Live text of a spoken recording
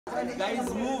Guys,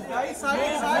 move. Guys, side.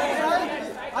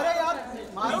 अरे यार,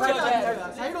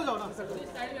 side हो जाओ ना.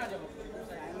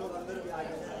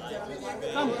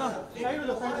 Come. साइड हो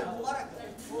जाओ.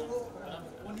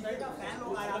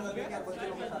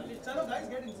 चलो guys,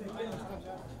 get inside.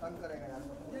 तंग करेगा यार.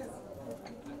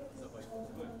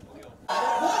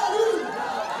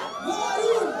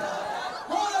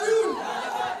 Varun.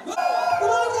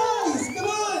 Come on guys,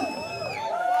 come on.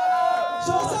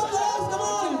 Show some love, come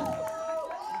on.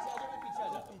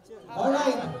 All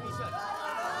right.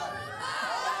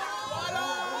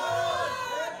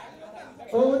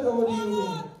 Over to you.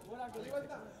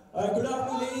 Good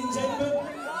afternoon, ladies and gentlemen.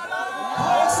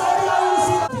 How excited are you to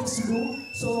see things to do?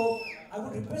 So I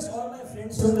would request all my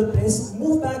friends from the press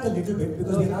move back a little bit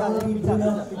because we are now going to be doing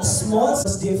a small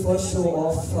first show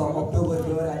of October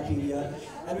here at PVR.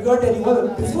 And we got to tell you,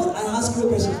 before I ask you a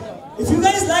question, if you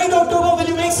guys liked October, will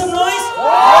you make some noise?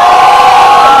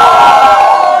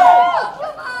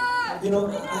 You know,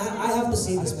 I have to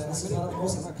say this, man. This is one of the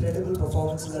most incredible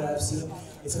performances that I have seen.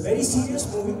 It's a very serious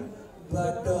movie,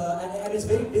 but and it's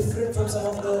very different from some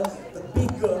of the big,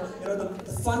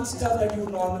 the fun stuff that you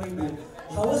normally do.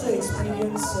 How was the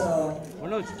experience?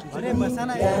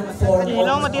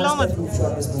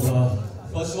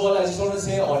 First of all, I just want to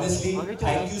say honestly,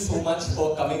 thank you so much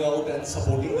for coming out and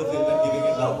supporting the film and giving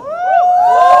it love.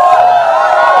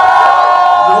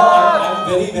 I'm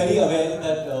very aware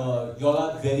that y'all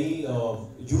are very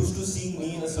used to seeing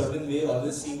me in a certain way,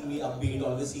 always seeing me upbeat,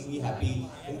 always seeing me happy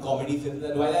in comedy films.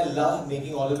 And while I love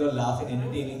making all of you laugh and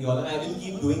entertaining y'all, and I will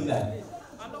keep doing that.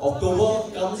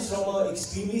 October comes from an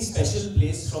extremely special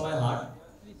place from my heart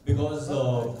because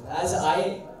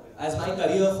as my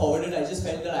career forwarded, I just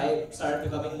felt that I started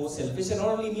becoming more selfish. And not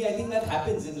only me, I think that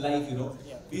happens in life, you know.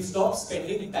 We've stopped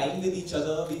spending time with each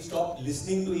other, we've stopped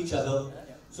listening to each other.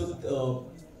 So,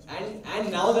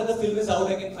 and now that the film is out,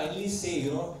 I can finally say,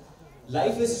 you know,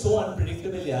 life is so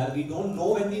unpredictable, yaar. We don't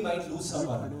know when we might lose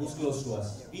someone who's close to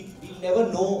us. We'll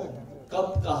never know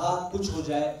kab, kaha, kuch ho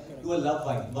jaye to a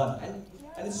loved one.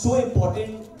 And it's so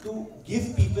important to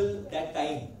give people that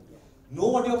time. Know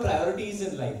what your priority is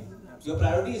in life. Your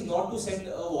priority is not to send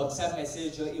a WhatsApp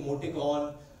message or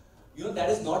emoticon. You know, that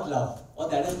is not love or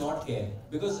that is not care.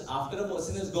 Because after a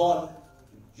person is gone,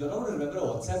 you're not going to remember a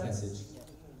WhatsApp message.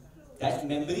 That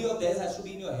memory of theirs has to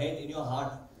be in your head, in your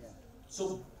heart.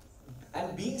 So,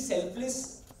 and being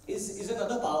selfless is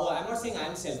another power. I'm not saying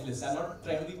I'm selfless. I'm not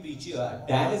trying to be preachy.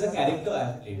 Dan is a character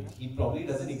I've played. He probably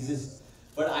doesn't exist.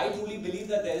 But I truly believe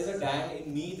that there is a Dan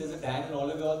in me, there's a Dan in all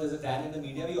of you all, there's a Dan in the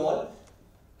media. We all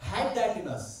had that in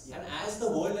us. And as the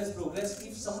world has progressed,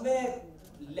 we've somewhere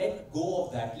let go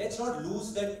of that. Let's not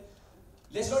lose that.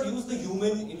 Let's not use the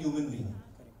human in human being.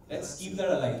 Let's keep that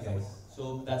alive, guys.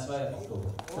 So that's why October.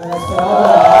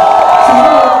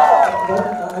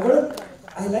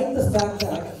 I like the fact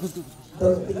that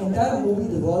the entire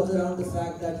movie revolves around the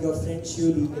fact that your friend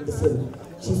Shirley in the film,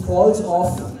 she falls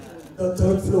off the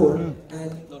third floor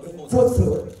and fourth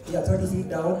floor, 30 feet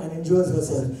down, and injures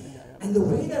herself. And the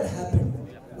way that happened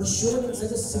was shown in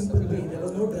such a simple way. There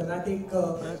was no dramatic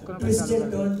twist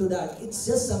and turn to that. It's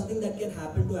just something that can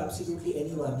happen to absolutely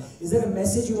anyone. Is there a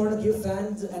message you want to give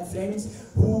fans and friends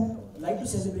who like to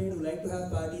celebrate, who like to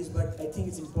have parties, but I think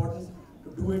it's important to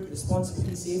do it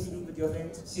responsibly, safely with your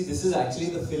friends? See, this is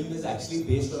actually, the film is actually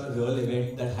based on a real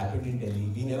event that happened in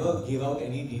Delhi. We never gave out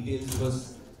any details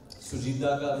because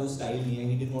Sujita ka no style nahi hai.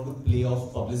 He didn't want to play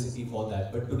off publicity for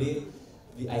that. But today,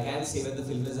 I can say when the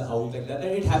film is out like that,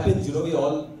 and it happens, you know, we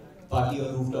all party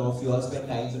on rooftops, we all spend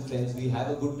time with friends, we have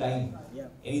a good time.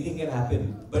 Anything can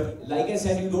happen. But like I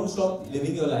said, you don't stop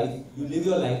living your life, you live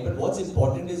your life. But what's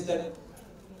important is that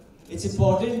it's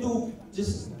important to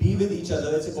just be with each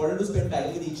other, it's important to spend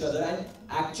time with each other. And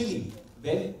actually,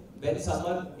 when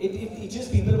someone, it teaches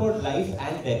people about life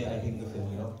and death, I think, the film,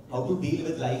 you know, how to deal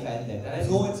with life and death. And I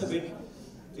know it's a bit,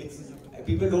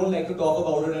 people don't like to talk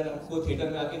about it, and आपको theatre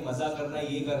में आके मजा करना है,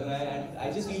 ये करना है. And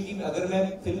I just feel कि अगर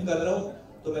मैं film कर रहा हूँ,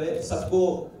 तो मैंने सबको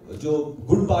जो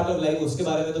good part of life उसके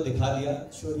बारे में तो दिखा दिया.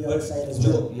 But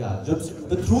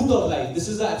the truth of life, this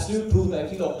is the absolute truth. I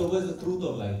feel October is the truth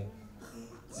of life.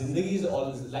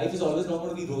 Life is always not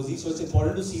going to be rosy, so it's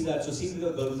important to see that. So see it with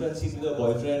your girlfriend, see it with your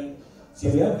boyfriend, see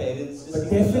it with your parents. But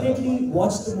definitely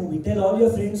watch the movie. Tell all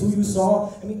your friends who you saw.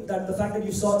 I mean, that the fact that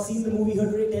you seen the movie here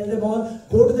today. Tell them all.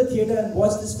 Go to the theatre and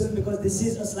watch this film because this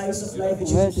is a slice of life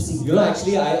which you need to see. You know,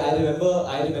 actually, I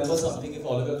remember something. If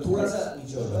all of you, थोड़ा सा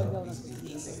नीचे हो जाओ.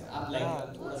 एक second. आप like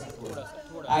थोड़ा.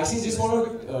 I actually just want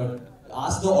to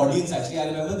ask the audience. Actually, I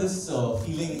remember this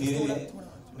feeling मेरे लिए.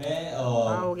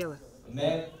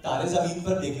 मैं तारे ज़मीन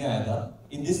पर देखने आया था.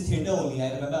 In this theatre only, I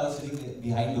remember I was sitting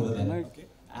behind over there.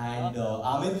 And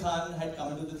Amir Khan had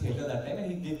come into the theatre that time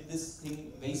and he did this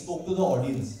thing where he spoke to the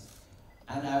audience.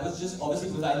 And I was just, obviously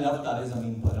because I love Tare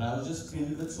Zameen Par, and I was just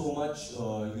filled with so much,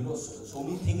 so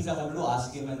many things I wanted to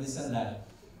ask him and this and that.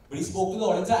 But he spoke to the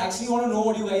audience. I actually want to know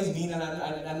what you guys mean,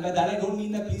 and by that I don't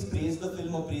mean that please praise the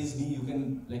film or praise me. You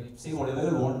can like say whatever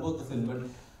you want about the film, but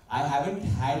I haven't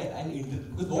had an interview,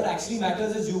 because what actually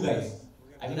matters is you guys.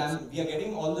 I mean, we are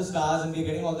getting all the stars and we are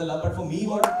getting all the love, but for me, if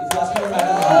you ask me what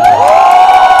matters is you.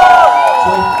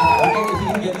 So if you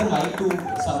can get the mic to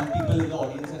some people in the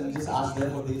audience and just ask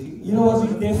them what they feel. You know what, we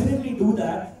definitely do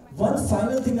that. One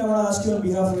final thing I want to ask you on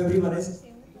behalf of everyone is,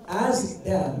 as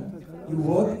Dan, you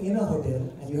work in a hotel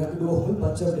and you have to do a whole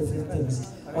bunch of different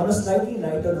things. On a slightly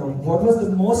lighter note, what was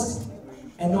the most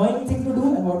annoying thing to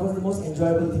do and what was the most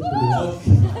enjoyable thing to do?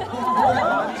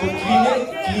 So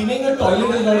cleaning a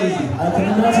toilet is not easy. I can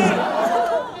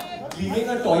imagine. Cleaning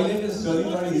a toilet is really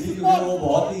not easy क्योंकि वो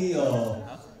बहुत ही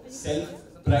self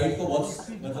pride को बहुत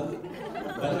मतलब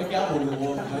मैं क्या बोलूँ वो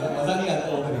मजा नहीं आता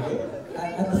वो करके.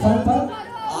 And the fun part?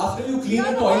 After you clean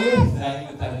a toilet,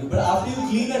 thank you. But after you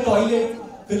clean a toilet,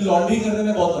 फिर laundry करने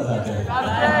में बहुत मजा आता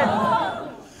है.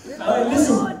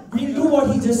 Listen, we'll do what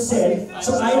he just said.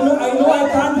 So I know I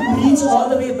can't reach all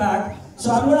the way back.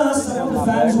 So I'm going to ask some of the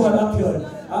fans who are up here.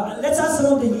 Let's ask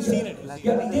some of the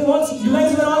they watch. You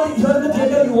guys were all here in the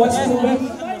theater. You watched the movie.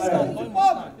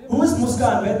 Who is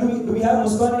Muskan? Do we have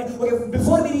Muskan? Okay,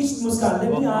 before we reach Muskan,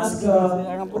 let me ask.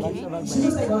 Okay, she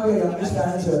looks like one of your youngest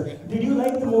fans here. Did you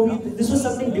like the movie? This was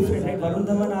something different, right? Varun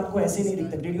Dhawan आपको ऐसे नहीं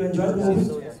दिखता. Did you enjoy the movie?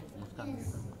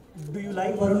 Do you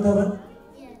like Varun Dhawan?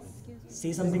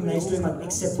 Say something nice to him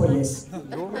except for yes. That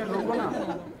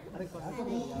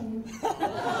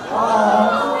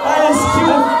is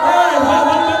cute.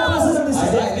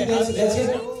 I think that's it.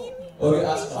 Okay,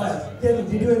 ask. Tell me,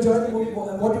 did you enjoy the movie?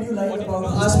 What did you like about it?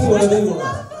 Ask me whatever you want.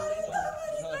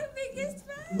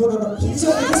 No. He's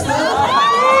your biggest fan.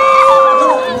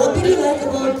 What did you like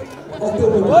about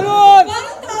October? Varun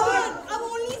Dhawan. I've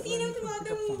only seen him throughout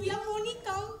the movie. I've only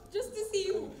come just to see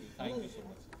you. Thank you so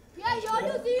much. We are here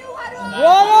to see you, Varun.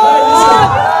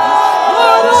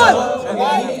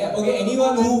 Okay,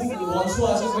 anyone who wants to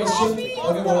ask a question.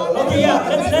 Okay,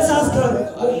 yeah, let's ask her.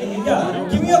 Yeah,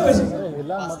 give me a question.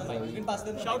 Pass the mic. You can pass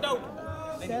the mic. Shout out.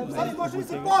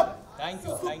 Thank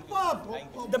you.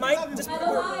 The mic, just.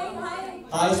 Hello, hi.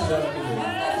 Hi, sir.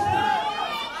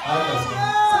 Hi,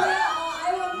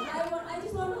 I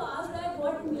just want to ask that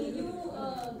what made you,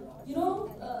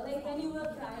 like when you were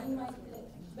crying,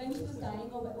 when she was dying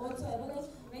or whatsoever, like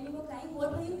when you were crying,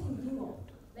 what were you thinking of?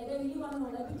 Like I really want to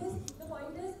know that, because the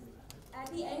point is, at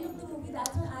the end of the movie,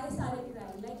 that's when I started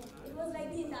crying. Like it was like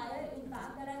the entire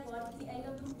impact that I got at the end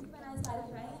of the movie when I started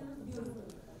crying, and it was beautiful.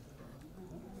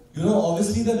 You know,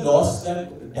 obviously the loss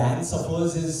that Dan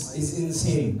suffers is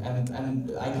insane, and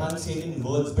I can't say it in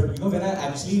words, but you know, when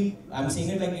I'm saying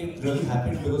it like it really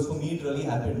happened, because for me it really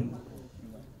happened.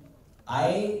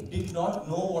 I did not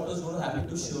know what was going to happen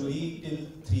to Shirley till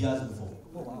 3 hours before.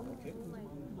 Oh wow, okay.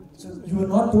 So you were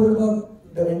not told about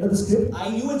the end of the script? I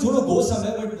knew it's going to go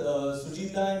somewhere, but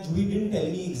Suchita and Juhi didn't tell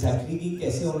me exactly कि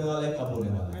कैसे होने वाला है, कब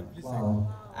होने वाला है. Wow.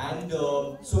 And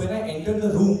so when I entered the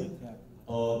room,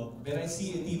 when I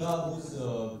see Tiva, who's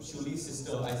Shuli's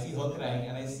sister, I see her crying,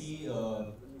 and I see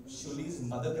Shuli's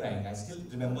mother crying. I still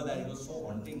remember that. It was so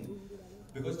haunting,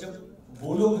 because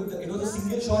it was a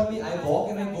single shot. I walk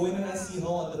and I go in and I see her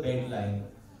on the bed lying.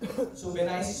 So when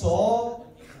I saw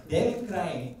them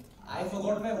crying, I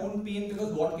forgot my own pain,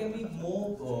 because what can be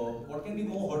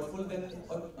more hurtful than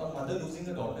a mother losing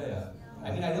a daughter? Yeah?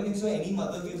 I mean, I don't think so. Any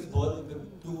mother gives birth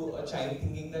to a child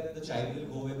thinking that the child will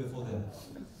go away before them.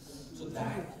 So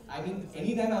that, I mean,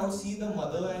 anytime I would see the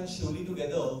mother and Shuli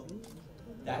together,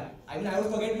 I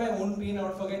would forget my own pain, I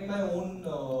would forget my own,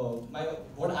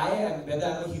 what I am, whether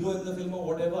I'm a hero in the film or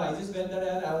whatever. I just felt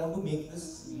that I want to make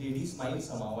this lady smile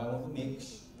somehow. I want to make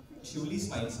Shuli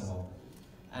smile somehow.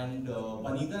 And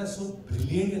Vanita is so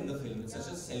brilliant in the film. It's such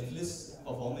a selfless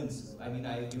performance. I mean,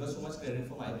 I give her so much credit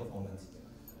for my performance.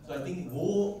 So I think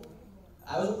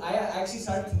I actually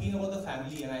started thinking about the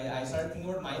family, and I started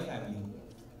thinking about my family.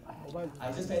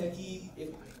 I just felt that if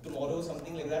tomorrow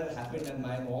something like that happened and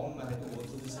my mom had to go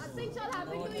through this. Nothing shall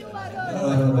happen to you,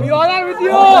 Varun. We all are with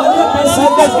you.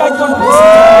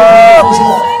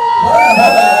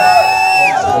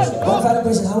 One final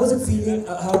question. How was it feeling?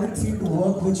 How did it feel to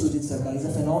work with Sujit Sarkar? He's a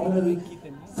phenomenal.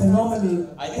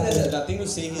 I think there's nothing to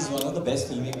say. He's one of the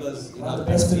best filmmakers in our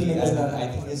country, and I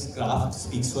think his craft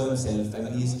speaks for himself. I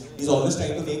mean, he's always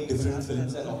trying to make different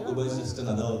films, and October is just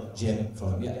another gem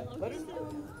from him. Yeah.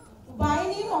 By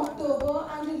name October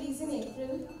and release in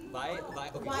April, Why?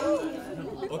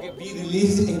 Okay, we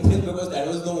released April because that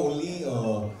was the only.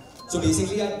 So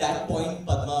basically, at that point,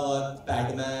 Padmavat,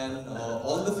 Padman,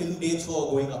 all the film dates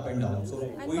were going up and down. So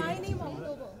why name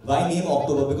October? Why name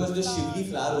October? Because the Shivli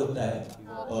flower hota hai,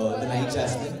 the night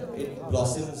jasmine, it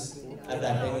blossoms at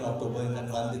that time in October, in that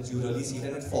month. It's, you really see it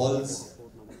and it falls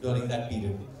during that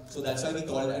period. So that's why we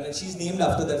call it, and she's named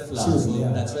after that flower. So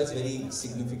that's why it's very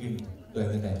significant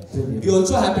during the time. We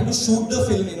also happened to shoot the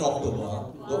film in October.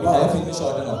 The entire film is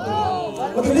shot in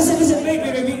October. Okay, listen, wait,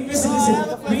 listen.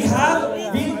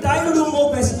 We'll try to do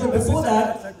more questions, but before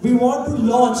that, we want to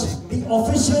launch the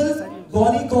official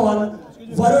Bollycon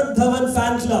Varun Dhawan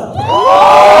fan club.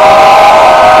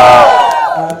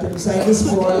 To sign this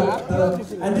for,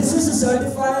 and this is to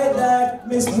certify that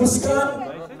Miss Muskan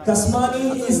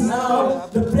Kasmani is now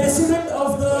the president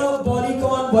of the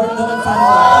Bollycon Varun Dhawan fan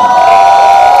club.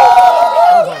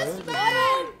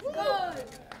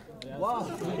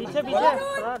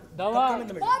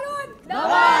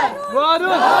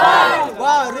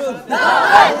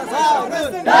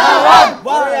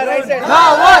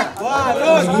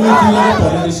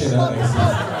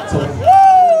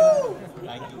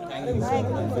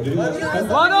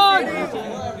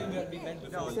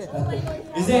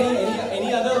 Is there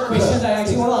any other questions? I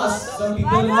actually want to ask some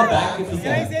people in the back if you can.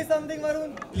 Can I say something,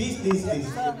 Varun? Please.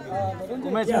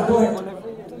 Yeah, go ahead.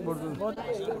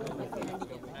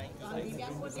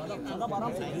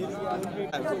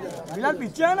 Bilal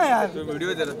पीछे है ना यार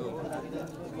video दे रहा तू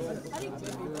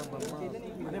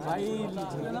अरे भाई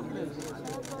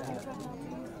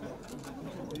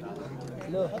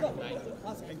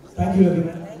Thank you,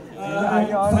 everyone. And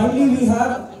finally, we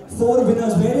have 4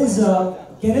 winners. Where is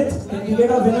Kenneth? Can we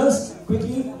get our winners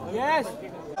quickly? Yes.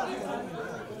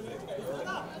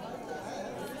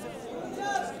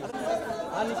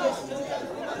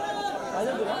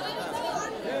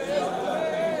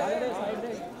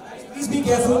 Please be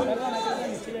careful.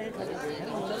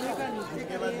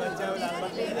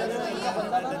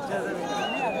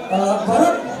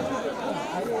 Varun.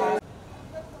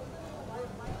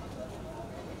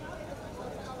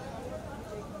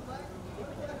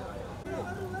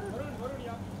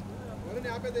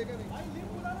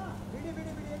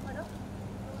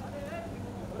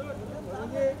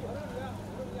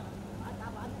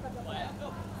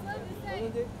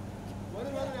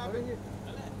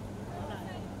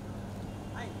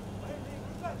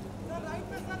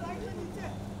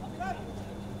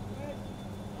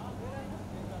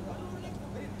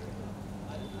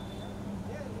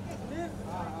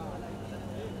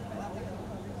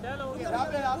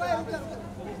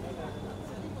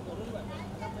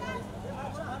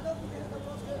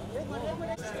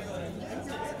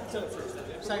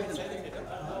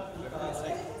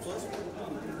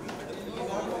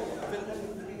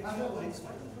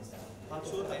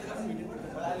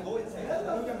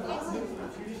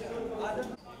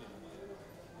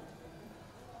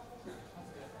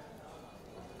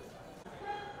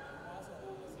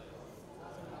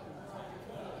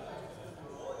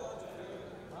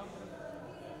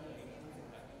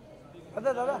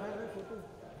 दादा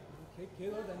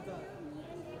खेळ त्यांचा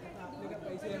आपले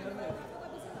पैसे येणार नाही